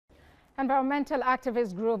Environmental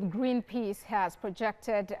activist group Greenpeace has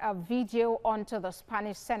projected a video onto the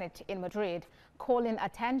Spanish Senate in Madrid calling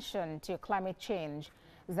attention to climate change.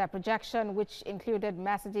 The projection, which included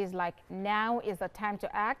messages like "Now is the time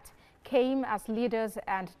to act," came as leaders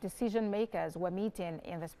and decision makers were meeting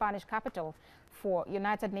in the Spanish capital for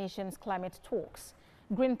United Nations climate talks.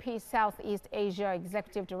 Greenpeace Southeast Asia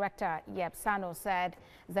Executive Director Yeb Sano said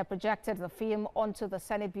they projected the film onto the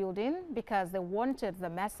Senate building because they wanted the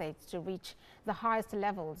message to reach the highest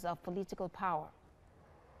levels of political power.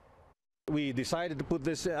 We decided to put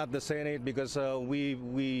this at the Senate because we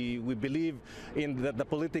believe in the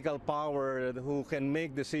political power who can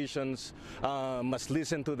make decisions must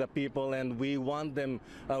listen to the people, and we want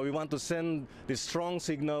to send this strong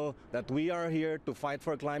signal that we are here to fight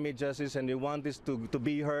for climate justice, and we want this to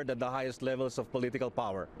be heard at the highest levels of political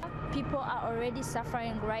power. People are already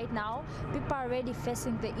suffering right now. People are already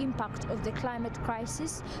facing the impact of the climate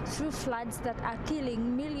crisis through floods that are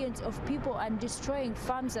killing millions of people and destroying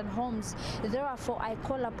farms and homes. Therefore, I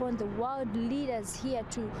call upon the world leaders here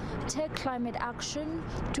to take climate action,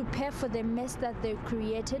 to pay for the mess that they've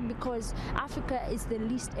created, because Africa is the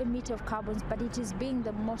least emitter of carbons, but it is being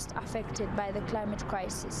the most affected by the climate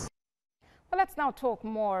crisis. Well, let's now talk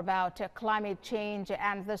more about climate change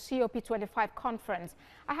and the COP25 conference.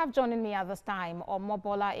 I have joining me at this time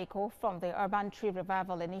Omobola Eko from the Urban Tree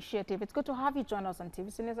Revival Initiative. It's good to have you join us on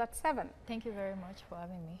TVC News at 7. Thank you very much for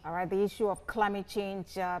having me. All right, the issue of climate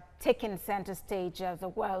change taking center stage the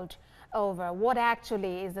world over. What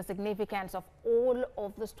actually is the significance of all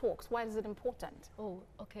of these talks? Why is it important? Oh,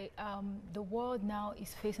 okay. The world now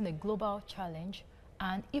is facing a global challenge,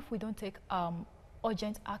 and if we don't take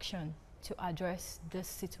urgent action to address this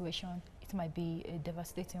situation, it might be a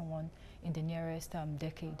devastating one in the nearest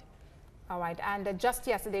decade. All right, and just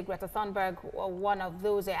yesterday, Greta Thunberg, one of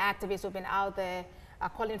those activists who've been out there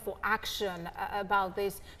calling for action about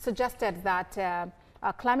this, suggested that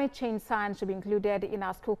climate change science should be included in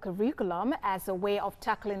our school curriculum as a way of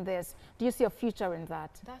tackling this. Do you see a future in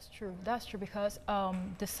that? That's true. That's true, because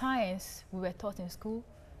the science we were taught in school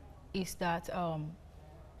is that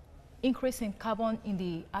increasing carbon in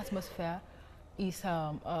the atmosphere is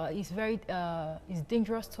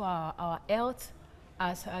dangerous to our health,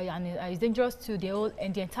 and is dangerous to the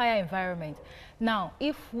entire environment. Now,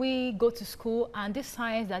 if we go to school and this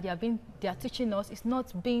science that they are teaching us is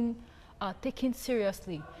not being taken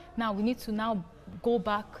seriously, now we need to go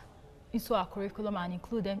back into our curriculum and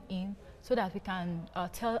include them in, so that we can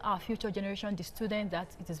tell our future generation, the students, that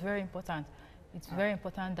it is very important. It's very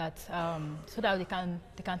important that so that they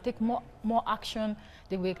can take more action.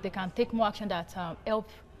 They can take more action that help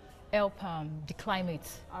the climate.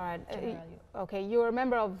 All right. Okay. You're a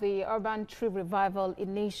member of the Urban Tree Revival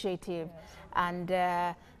Initiative, yes.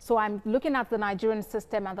 And so I'm looking at the Nigerian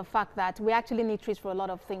system and the fact that we actually need trees for a lot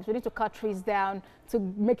of things. We need to cut trees down to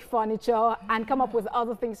make furniture and come up with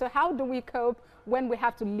other things. So how do we cope when we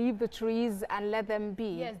have to leave the trees and let them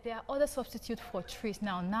be? Yes, there are other substitutes for trees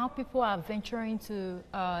now. Now people are venturing to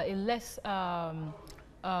a less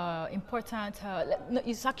important, no,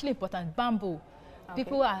 it's actually important, bamboo. Okay.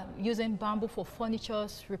 People are using bamboo for furniture,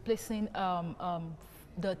 replacing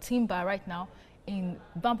the timber right now.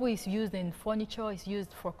 Bamboo is used in furniture, it's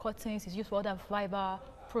used for curtains, it's used for other fiber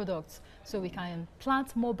products. So we can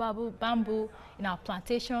plant more bamboo in our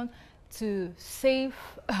plantation to save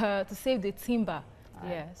the timber.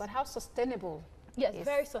 Yes. But how sustainable? Yes,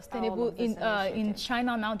 very sustainable. In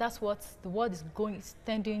China now, that's what the world is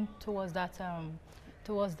tending towards that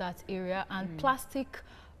area. And plastic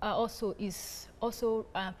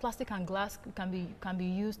plastic and glass can be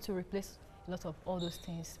used to replace a lot of all those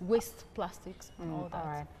things, waste plastics and all that. All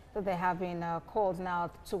right. So they have been called now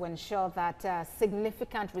to ensure that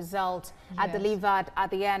significant results are delivered at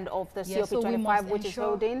the end of the COP25, which is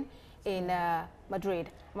holding in Madrid.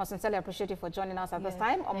 I must sincerely appreciate you for joining us at this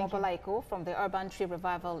time. Omobola Eko from the Urban Tree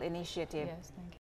Revival Initiative. Yes, thank you.